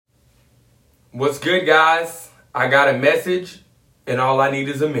What's good, guys? I got a message, and all I need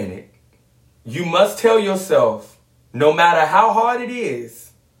is a minute. You must tell yourself, no matter how hard it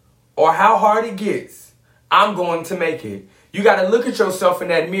is or how hard it gets, I'm going to make it. You got to look at yourself in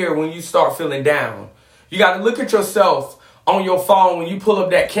that mirror when you start feeling down. You got to look at yourself on your phone when you pull up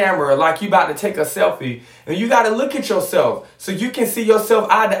that camera like you about to take a selfie. And you got to look at yourself so you can see yourself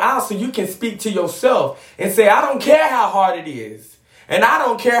eye to eye, so you can speak to yourself and say, I don't care how hard it is. And I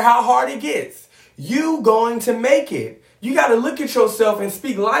don't care how hard it gets. You going to make it. You got to look at yourself and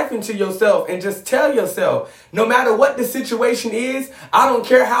speak life into yourself and just tell yourself, no matter what the situation is, I don't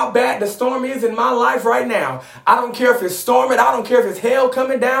care how bad the storm is in my life right now. I don't care if it's storming. I don't care if it's hell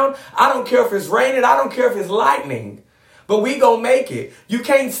coming down. I don't care if it's raining. I don't care if it's lightning. But we gonna make it. You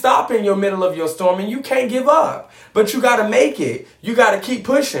can't stop in your middle of your storm and you can't give up. But you got to make it. You got to keep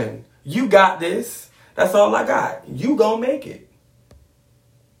pushing. You got this. That's all I got. You gonna make it.